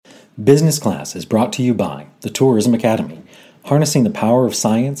Business Class is brought to you by the Tourism Academy, harnessing the power of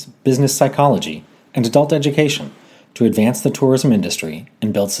science, business psychology, and adult education to advance the tourism industry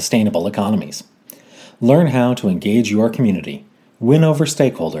and build sustainable economies. Learn how to engage your community, win over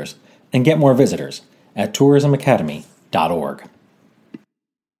stakeholders, and get more visitors at tourismacademy.org.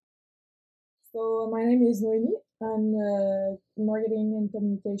 So my name is Noemie. I'm the Marketing and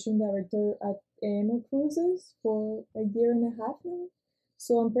Communication Director at AML Cruises for a year and a half now.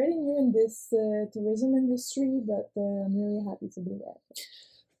 So I'm pretty new in this tourism industry, but I'm really happy to be there.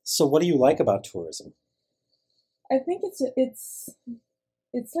 So what do you like about tourism? I think it's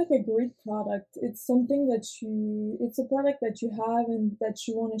like a great product. It's something it's a product that you have and that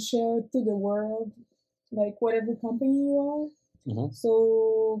you want to share to the world, like whatever company you are. Mm-hmm.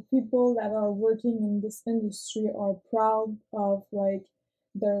 So people that are working in this industry are proud of like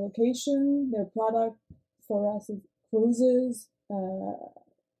their location, their product. For us, it's cruises,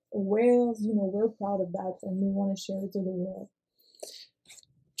 whales. We're proud of that, and we want to share it to the world.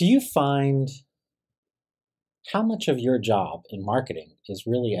 Do you find how much of your job in marketing is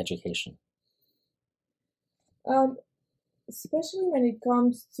really education? Especially when it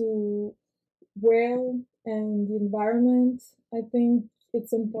comes to whale and the environment, I think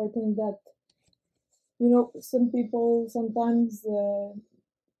it's important that some people sometimes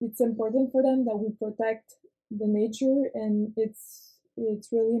it's important for them that we protect the nature, and it's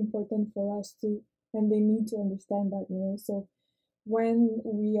really important for us to, and they need to understand that. So when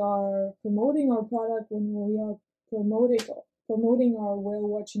we are promoting our product, when we are promoting our whale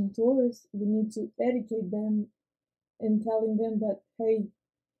watching tours, we need to educate them and telling them that, hey,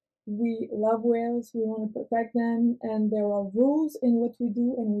 we love whales, we want to protect them, and there are rules in what we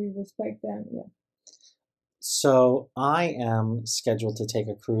do, and we respect them. Yeah. So I am scheduled to take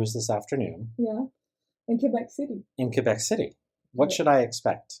a cruise this afternoon. Yeah, in Quebec City. In Quebec City. What should I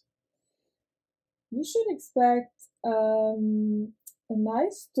expect? You should expect a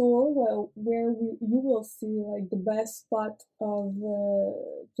nice tour where you will see like the best spot of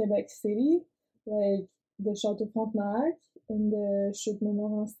Quebec City, like the Château Frontenac and the Chute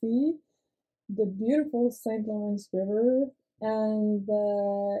Montmorency, the beautiful St. Lawrence River, and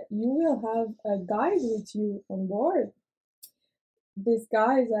you will have a guide with you on board. This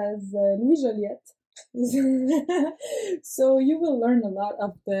guide is as Louis Joliette. So you will learn a lot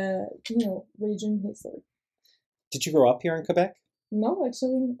of the, region history. Did you grow up here in Quebec? No,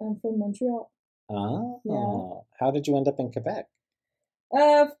 actually, I'm from Montreal. Oh, yeah. How did you end up in Quebec?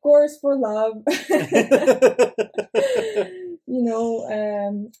 Of course, for love.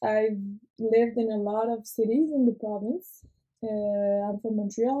 I've lived in a lot of cities in the province. I'm from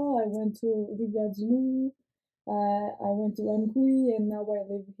Montreal. I went to Rivière-du-Loup. I went to Amqui, and now I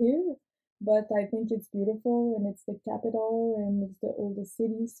live here. But I think it's beautiful, and it's the capital, and it's the oldest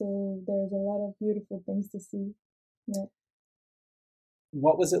city, so there's a lot of beautiful things to see. Yeah.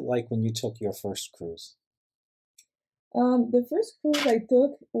 What was it like when you took your first cruise? The first cruise I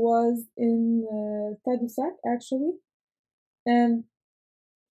took was in Tadoussac, actually, and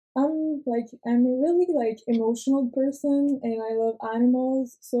I'm a really emotional person, and I love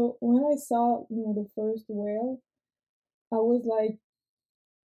animals. So when I saw the first whale, I was like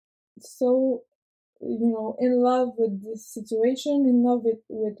so in love with this situation, in love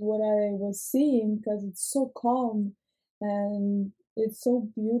with what I was seeing, because it's so calm and it's so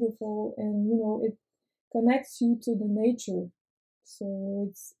beautiful, and it connects you to the nature.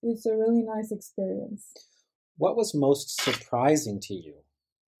 So it's a really nice experience. What was most surprising to you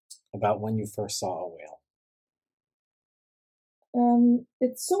about when you first saw a whale?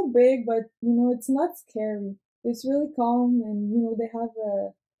 It's so big, but it's not scary. It's really calm, and they have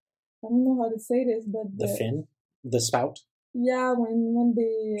I don't know how to say this, but the fin, the spout. Yeah, when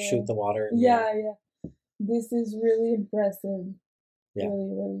they shoot the water. Yeah. This is really impressive. Yeah.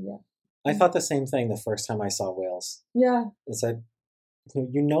 Really, yeah. I thought the same thing the first time I saw whales. Yeah. It's that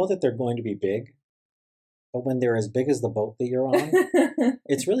you know that they're going to be big, but when they're as big as the boat that you're on,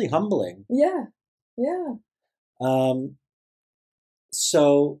 it's really humbling. Yeah. Yeah.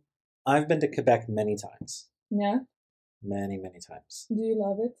 So I've been to Quebec many times. Yeah. Many, many times. Do you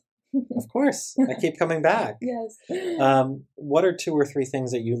love it? Of course. I keep coming back. Yes. What are 2 or 3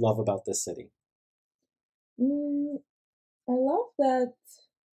 things that you love about this city? I love that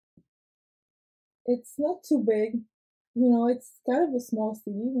it's not too big. It's kind of a small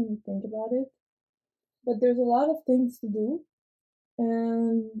city when you think about it. But there's a lot of things to do.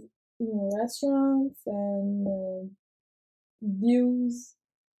 And, restaurants and views,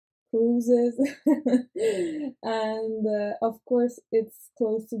 cruises. And, of course, it's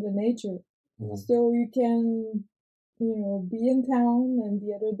close to the nature. Mm-hmm. So you can be in town, and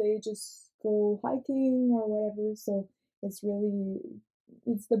the other day just go hiking or whatever. So it's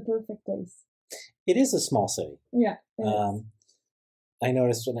the perfect place. It is a small city. Yeah, it is. I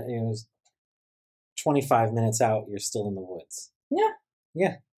noticed when it was 25 minutes out, you're still in the woods. Yeah.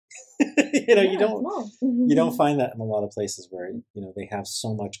 Yeah. Yeah, you don't small. find that in a lot of places where, they have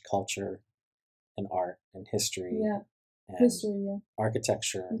so much culture and art and history Yeah, and history. Yeah.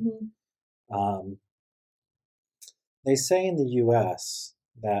 architecture. hmm They say in the US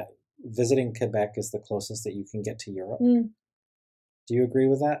that visiting Quebec is the closest that you can get to Europe. Mm. Do you agree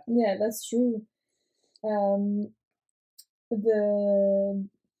with that? Yeah, that's true. Um, the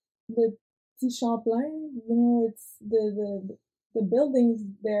the Petit Champlain, it's the buildings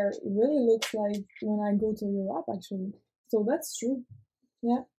there. It really looks like when I go to Europe, actually. So that's true.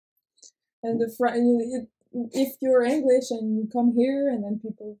 Yeah, and if you're English and you come here and then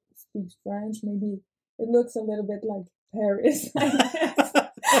people speak French, maybe it looks a little bit like Paris, I guess.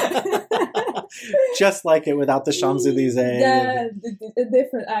 Just like it without the Champs-Elysees. Yeah, a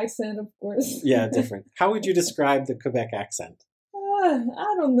different accent, of course. Yeah, different. How would you describe the Quebec accent?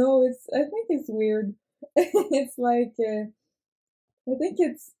 I don't know. I think it's weird. It's like I think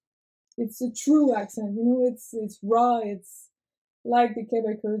it's a true accent. It's raw. It's like the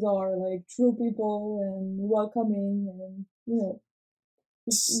Quebecers are, like true people and welcoming, and you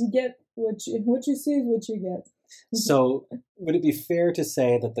get what you see is what you get. So, would it be fair to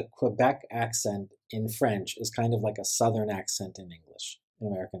say that the Quebec accent in French is kind of like a Southern accent in English, in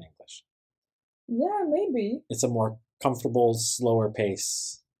American English? Yeah, maybe. It's a more comfortable, slower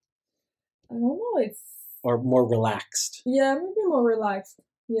pace. I don't know. Or more relaxed. Yeah, maybe more relaxed.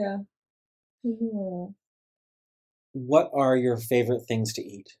 Yeah, maybe more relaxed. What are your favorite things to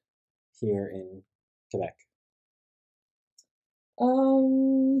eat here in Quebec?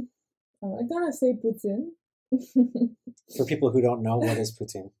 I'm gonna say poutine. For people who don't know, what is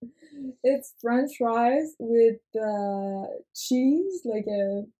poutine? It's French fries with cheese, like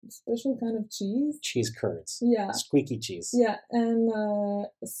a special kind of cheese. Cheese curds. Yeah. Squeaky cheese. Yeah, and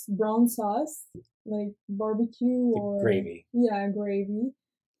brown sauce, like barbecue or gravy. Yeah, gravy.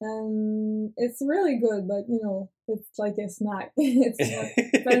 And it's really good, but it's like a snack. It's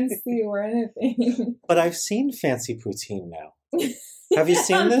not fancy or anything. But I've seen fancy poutine now. Have you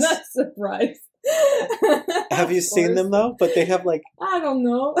seen this? I'm not surprised. Have you seen them though? But they have like I don't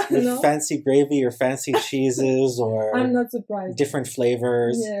know. fancy gravy or fancy cheeses or I'm not surprised. Different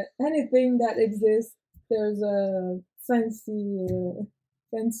flavors. Yeah, anything that exists, there's a fancy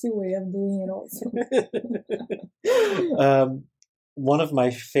way of doing it also. One of my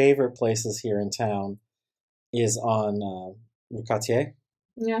favorite places here in town is on Croisieres.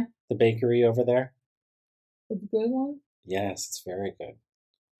 Yeah. The bakery over there. It's a good one? Yes, it's very good.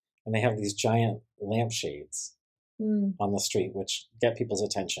 And they have these giant lampshades on the street, which get people's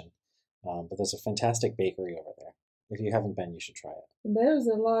attention. But there's a fantastic bakery over there. If you haven't been, you should try it. There's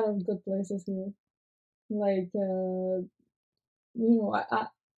a lot of good places here. Like,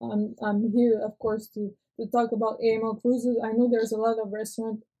 I'm here, of course, to talk about AML cruises. I know there's a lot of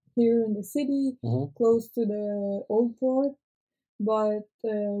restaurants here in the city, close to the old port, but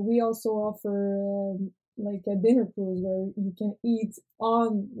we also offer like a dinner cruise where you can eat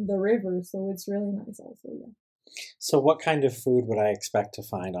on the river, so it's really nice also. Yeah. So what kind of food would I expect to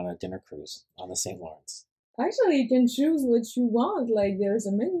find on a dinner cruise on the St. Lawrence? Actually, you can choose what you want. Like, there's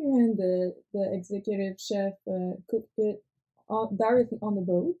a menu, and the executive chef cooked it directly on the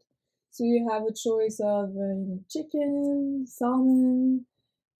boat. So you have a choice of chicken, salmon,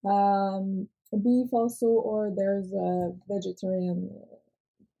 beef also, or there's a vegetarian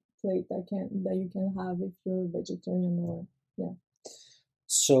plate that you can have if you're vegetarian, or yeah.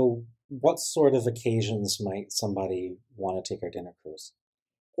 So what sort of occasions might somebody want to take our dinner cruise?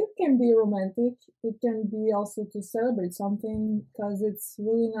 It can be romantic. It can be also to celebrate something, because it's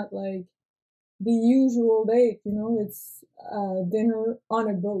really not like the usual date, it's dinner on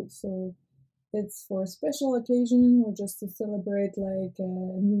a boat. So it's for a special occasion, or just to celebrate like a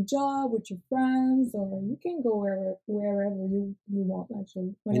new job with your friends, or you can go wherever you want,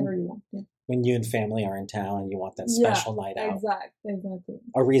 actually, whenever you want. Yeah. When you and family are in town and you want that special night out. Exactly.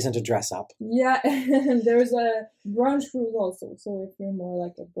 A reason to dress up. Yeah, and there's a brunch cruise also. So if you're more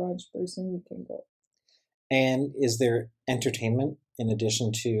like a brunch person, you can go. And is there entertainment in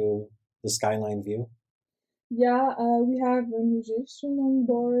addition to the skyline view? Yeah, we have a musician on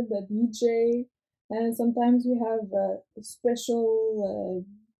board, a DJ, and sometimes we have a special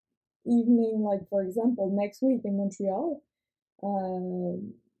evening, like for example, next week in Montreal,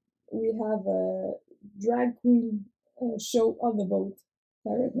 we have a drag queen show on the boat.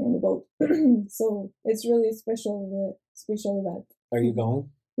 directly on the boat. So it's really a special event. Are you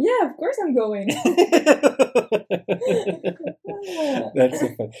going? Yeah, of course I'm going. That's so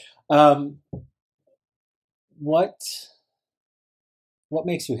fun. What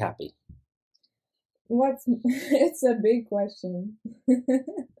makes you happy? It's a big question.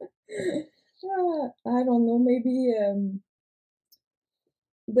 I don't know. Maybe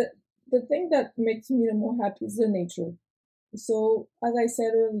the the thing that makes me the more happy is the nature. So as I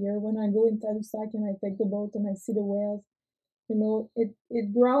said earlier, when I go in Tadoussac and I take the boat and I see the whales,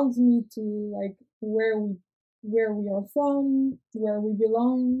 it grounds me to like where we are from, where we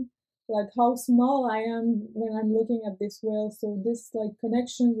belong, like how small I am when I'm looking at this whale. So this like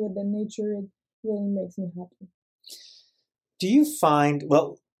connection with the nature, it really makes me happy. Do you find,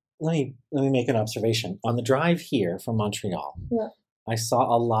 well, let me make an observation. On the drive here from Montreal, Yeah. I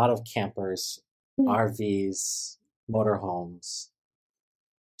saw a lot of campers, RVs, motorhomes.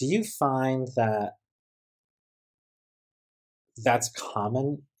 Do you find that that's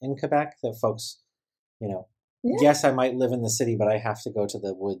common in Quebec, that folks, Yeah. yes, I might live in the city, but I have to go to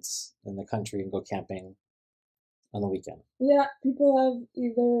the woods in the country and go camping on the weekend? Yeah, people have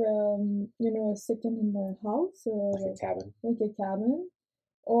either a second house, Like a cabin? like a cabin,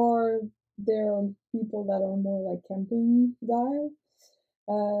 or there are people that are more like camping guys.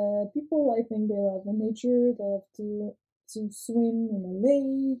 People, I think they love the nature. They love to swim in a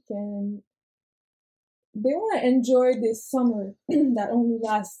lake, and they want to enjoy this summer that only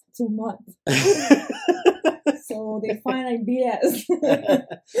lasts 2 months. So they find ideas.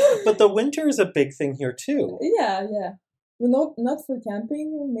 But the winter is a big thing here too. Yeah. Well, not for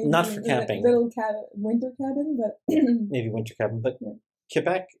camping. Maybe Not for camping. A little winter cabin, but maybe winter cabin. But yeah.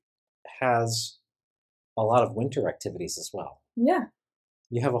 Quebec has a lot of winter activities as well. Yeah.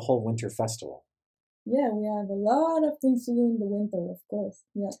 You have a whole winter festival. Yeah, we have a lot of things to do in the winter, of course.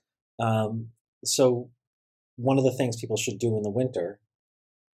 Yeah. So one of the things people should do in the winter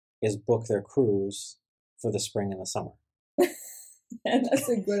is book their cruise for the spring and the summer. And that's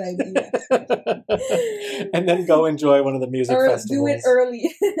a good idea. And then go enjoy one of the music festivals. Do it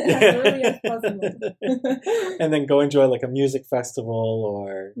early, as early as possible. And then go enjoy like a music festival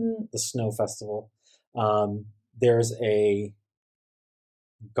or the snow festival. There's a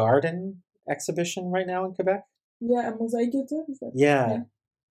garden exhibition right now in Quebec. Yeah, a mosaic. Yeah.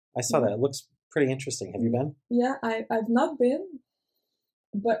 I saw that. It looks pretty interesting. Have you been? Yeah, I've not been,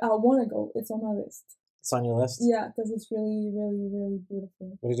 but I want to go. It's on my list. It's on your list? Yeah, because it's really, really, really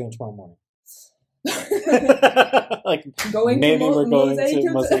beautiful. What are you doing tomorrow morning? Like going maybe to we're going mosaic.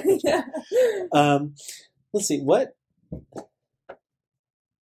 to mosaic. Yeah. Let's see,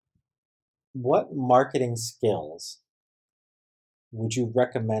 what marketing skills would you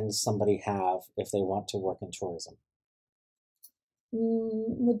recommend somebody have if they want to work in tourism?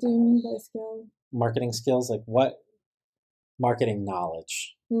 What do you mean by skill? Marketing skills, like what marketing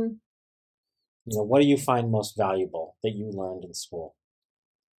knowledge? What do you find most valuable that you learned in school?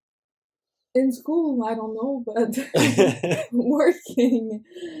 In school, I don't know, but working,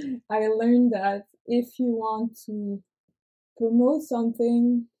 I learned that if you want to promote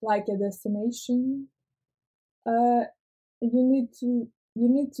something like a destination, you need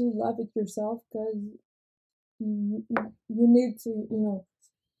to love it yourself, because you need to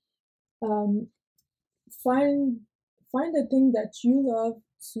find a thing that you love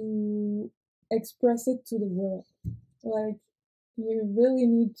to express it to the world. Like, you really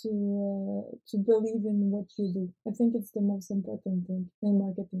need to believe in what you do. I think it's the most important thing in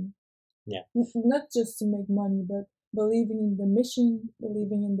marketing. Yeah. Not just to make money, but believing in the mission,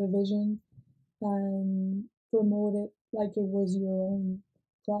 believing in the vision, and promote it like it was your own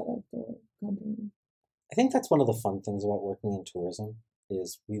product or company. I think that's one of the fun things about working in tourism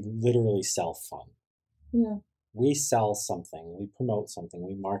is we literally sell fun. Yeah. We sell something, we promote something,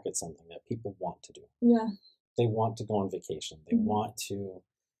 we market something that people want to do. Yeah. They want to go on vacation. They want to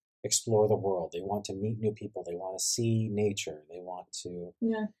explore the world. They want to meet new people. They want to see nature. They want to,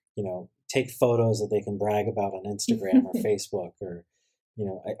 take photos that they can brag about on Instagram or Facebook, or,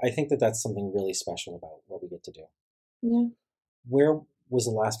 I think that that's something really special about what we get to do. Yeah. Where was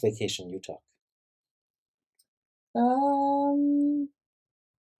the last vacation you took?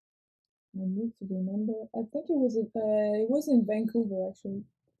 I need to remember. I think it was in Vancouver, actually.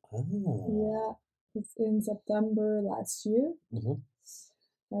 Oh. Yeah, it's in September last year. Mm-hmm.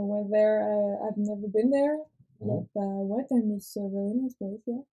 I went there. I've never been there, but I went, and it's a really nice place.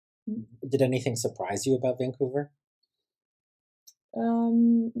 Yeah. Did anything surprise you about Vancouver?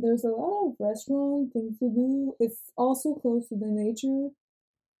 There's a lot of restaurant things to do. It's also close to the nature.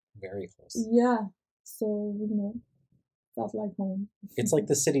 Very close. Yeah. So felt like home. It's like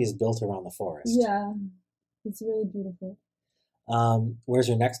the city is built around the forest. Yeah, it's really beautiful. Where's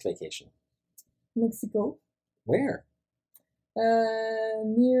your next vacation? Mexico. Where?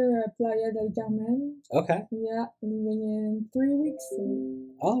 Near Playa del Carmen. Okay. Yeah, leaving in 3 weeks.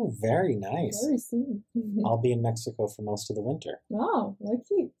 So Oh, very nice. very soon. I'll be in Mexico for most of the winter. Oh,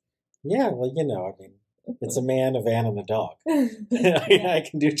 lucky. Yeah, well, I mean, it's a man, a van, and a dog. Yeah. I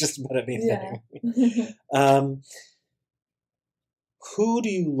can do just about anything. Who do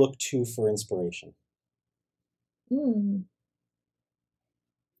you look to for inspiration?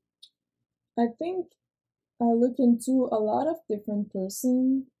 I think I look into a lot of different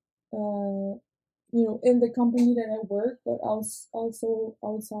person, in the company that I work, but also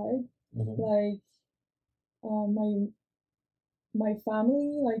outside. Like my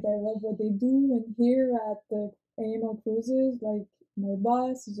family, like I love what they do, and here at the AML Cruises, like my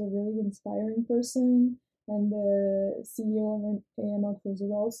boss is a really inspiring person, and the CEO of AML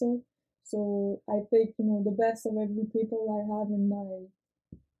Cruises also. So I take the best of every people I have in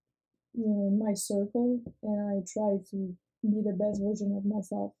my circle, and I try to be the best version of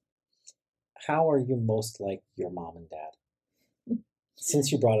myself. How are you most like your mom and dad?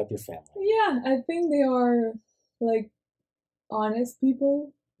 Since you brought up your family. Yeah, I think they are like honest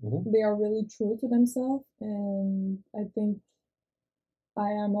people. They are really true to themselves, and I think I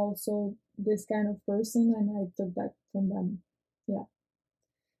am also this kind of person, and I took that from them. Yeah.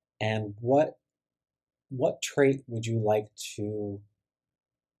 And what trait would you like to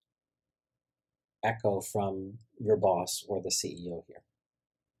echo from your boss or the CEO here?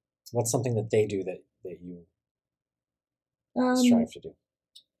 What's something that they do that you strive to do?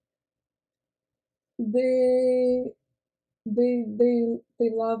 They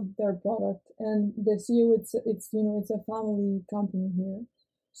love their product, and the CEO, it's a family company here,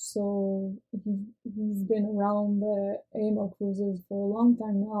 so he's been around the AML Cruises for a long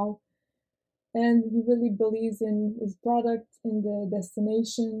time now, and he really believes in his product, in the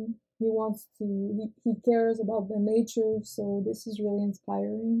destination. He cares about the nature, so this is really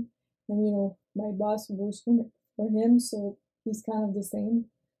inspiring. And my boss works for him, so he's kind of the same.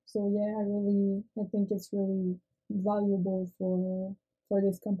 So yeah, I think it's really valuable for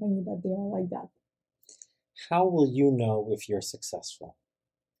this company that they are like that. How will you know if you're successful?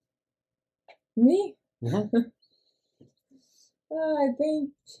 Me? I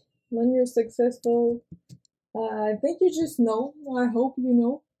think when you're successful, I think you just know. I hope you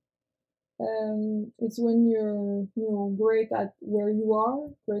know. It's when you're great at where you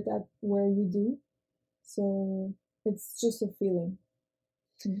are, great at where you do. So it's just a feeling.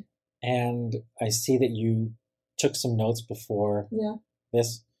 And I see that you took some notes before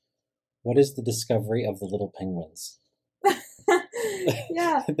this. What is the discovery of the little penguins?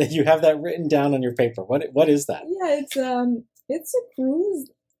 Yeah. That you have that written down on your paper. What is that? Yeah, it's a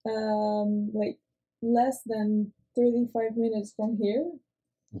cruise, like less than 35 minutes from here.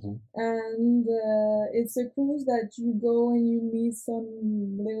 And it's a cruise that you go and you meet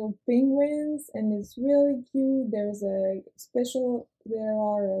some little penguins, and it's really cute. There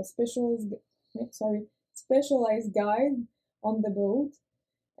are specialized guide on the boat,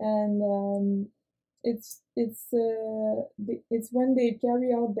 and it's when they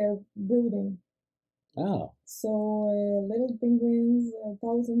carry out their brooding. Oh. So little penguins,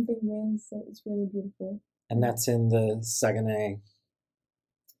 1,000 penguins. So it's really beautiful. And that's in the Saguenay.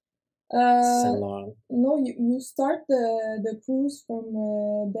 No, you start the cruise from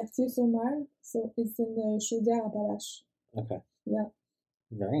Berthier-sur-Mer, so it's in the Chaudière-Appalaches. Okay. Yeah.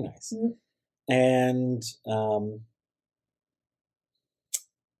 Very nice. And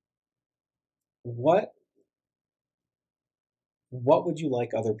what would you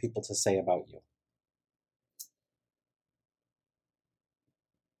like other people to say about you?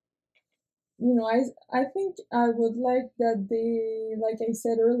 I think I would like that they, like I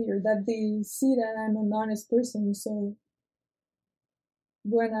said earlier, that they see that I'm an honest person. So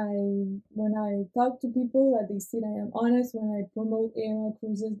when I talk to people, that they see that I am honest. When I promote AML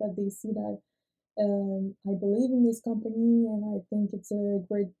Cruises, that they see that I believe in this company, and I think it's a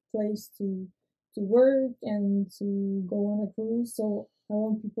great place to work and to go on a cruise. So I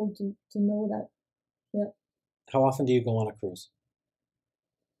want people to know that. Yeah. How often do you go on a cruise?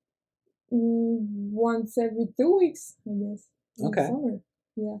 Once every 2 weeks, I guess. Okay. Summer.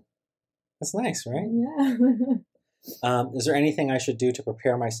 Yeah. That's nice, right? Yeah. Is there anything I should do to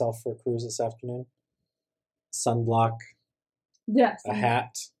prepare myself for a cruise this afternoon? Sunblock? Yes. A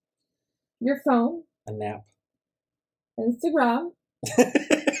hat? Your phone? A nap? Instagram?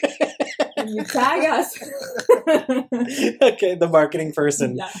 And you tag us. Okay, the marketing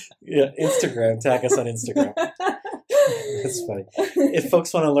person. Yeah, Instagram. Tag us on Instagram. That's funny. If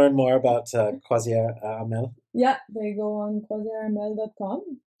folks want to learn more about Croisieres AML, Yeah, they go on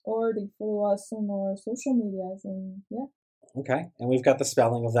croisieresml.com or they follow us on our social medias and yeah. okay. And we've got the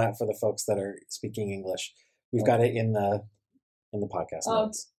spelling of that for the folks that are speaking English. We've got it in the podcast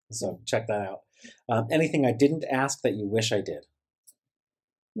notes, so check that out. Anything I didn't ask that you wish I did?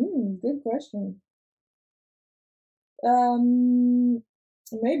 Good question.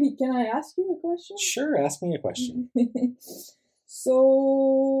 Maybe can I ask you a question? Sure, ask me a question.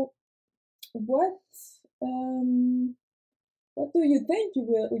 So, what do you think you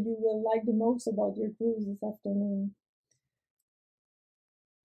will like the most about your cruise this afternoon?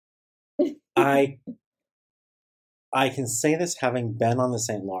 I can say this having been on the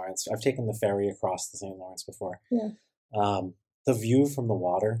St. Lawrence. I've taken the ferry across the St. Lawrence before. Yeah. The view from the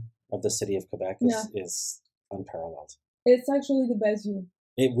water of the city of Quebec is unparalleled. It's actually the best view.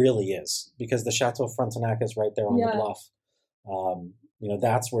 It really is, because the Chateau Frontenac is right there on the bluff.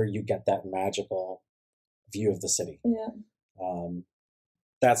 That's where you get that magical view of the city. Yeah.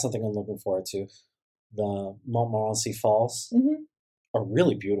 That's something I'm looking forward to. The Montmorency Falls are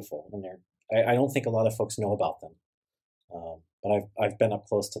really beautiful, and I don't think a lot of folks know about them. But I've been up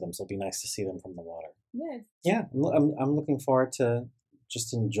close to them, so it'll be nice to see them from the water. Yes. Yeah, I'm looking forward to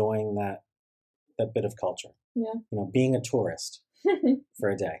just enjoying that bit of culture. Yeah. Being a tourist for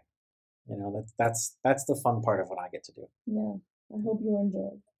a day. That's the fun part of what I get to do. Yeah, I hope you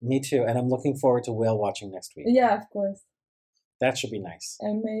enjoy. Me too, and I'm looking forward to whale watching next week. Yeah, of course. That should be nice.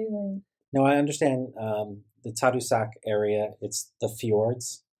 Amazing. Now I understand the Tadoussac area. It's the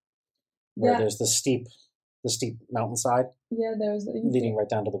fjords where there's the steep mountainside. Yeah, there's leading right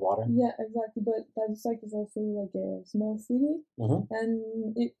down to the water. Yeah, exactly. But Tadoussac is also like a small city. And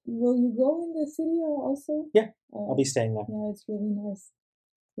will you go in the city also? Yeah, I'll be staying there. Yeah, it's really nice.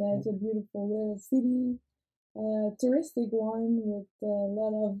 Yeah, it's a beautiful little city, touristic one with a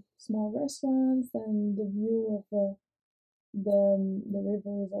lot of small restaurants, and the view of the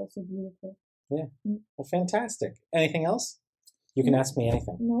river is also beautiful. Yeah. Well, fantastic. Anything else? You can ask me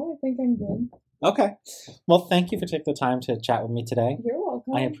anything. No, I think I'm good. Okay. Well, thank you for taking the time to chat with me today. You're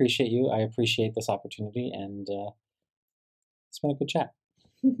welcome. I appreciate you. I appreciate this opportunity, and it's been a good chat.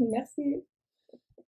 Merci.